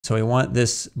So we want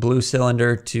this blue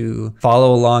cylinder to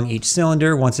follow along each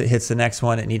cylinder. Once it hits the next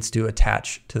one, it needs to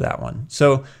attach to that one.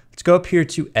 So let's go up here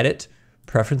to Edit,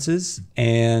 Preferences,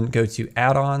 and go to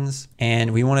Add-ons.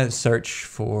 And we want to search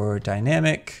for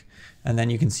Dynamic. And then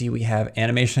you can see we have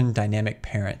Animation Dynamic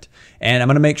Parent. And I'm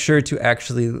going to make sure to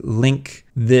actually link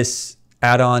this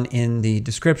add-on in the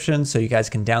description so you guys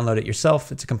can download it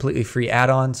yourself. It's a completely free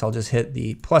add-on, so I'll just hit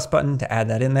the plus button to add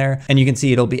that in there, and you can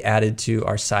see it'll be added to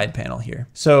our side panel here.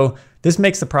 So this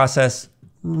makes the process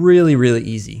really, really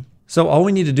easy. So all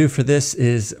we need to do for this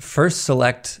is first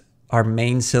select our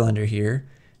main cylinder here,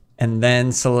 and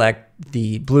then select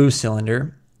the blue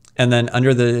cylinder, and then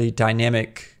under the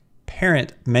dynamic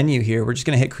parent menu here, we're just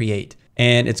going to hit create,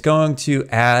 and it's going to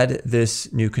add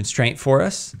this new constraint for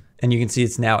us. And you can see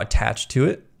it's now attached to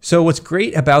it. So what's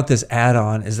great about this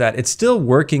add-on is that it's still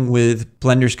working with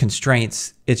Blender's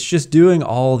constraints. It's just doing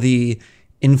all the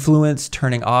influence,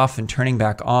 turning off and turning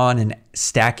back on, and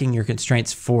stacking your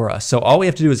constraints for us. So all we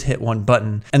have to do is hit one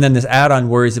button, and then this add-on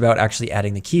worries about actually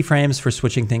adding the keyframes for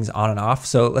switching things on and off.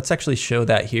 So let's actually show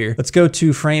that here. Let's go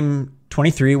to frame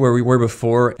 23 where we were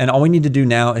before, and all we need to do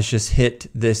now is just hit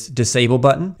this disable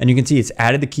button, and you can see it's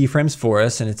added the keyframes for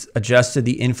us, and it's adjusted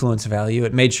the influence value.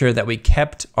 It made sure that we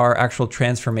kept our actual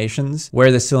transformations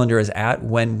where the cylinder is at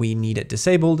when we need it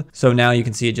disabled. So now you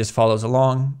can see it just follows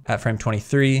along at frame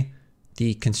 23.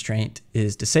 The constraint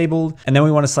is disabled, and then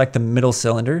we want to select the middle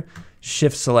cylinder,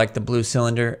 shift select the blue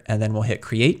cylinder, and then we'll hit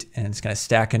create, and it's going to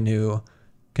stack a new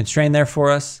constraint there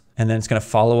for us. And then it's going to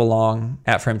follow along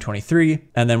at frame 23.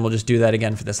 And then we'll just do that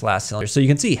again for this last cylinder. So you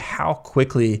can see how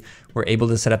quickly we're able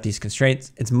to set up these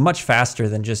constraints. It's much faster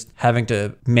than just having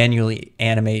to manually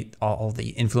animate all the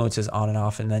influences on and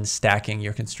off and then stacking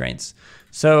your constraints.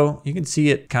 So you can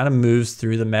see it kind of moves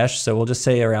through the mesh. So we'll just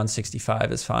say around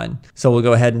 65 is fine. So we'll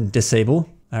go ahead and disable.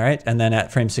 All right. And then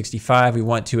at frame 65, we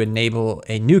want to enable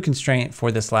a new constraint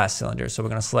for this last cylinder. So we're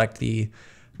going to select the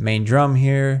main drum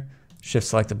here. Shift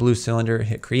select the blue cylinder,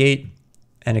 hit create.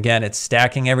 And again, it's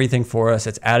stacking everything for us.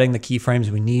 It's adding the keyframes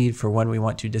we need for when we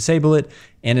want to disable it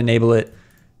and enable it.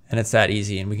 And it's that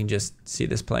easy. And we can just see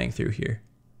this playing through here.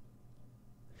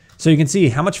 So you can see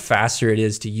how much faster it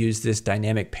is to use this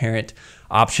dynamic parent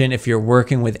option if you're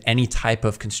working with any type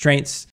of constraints.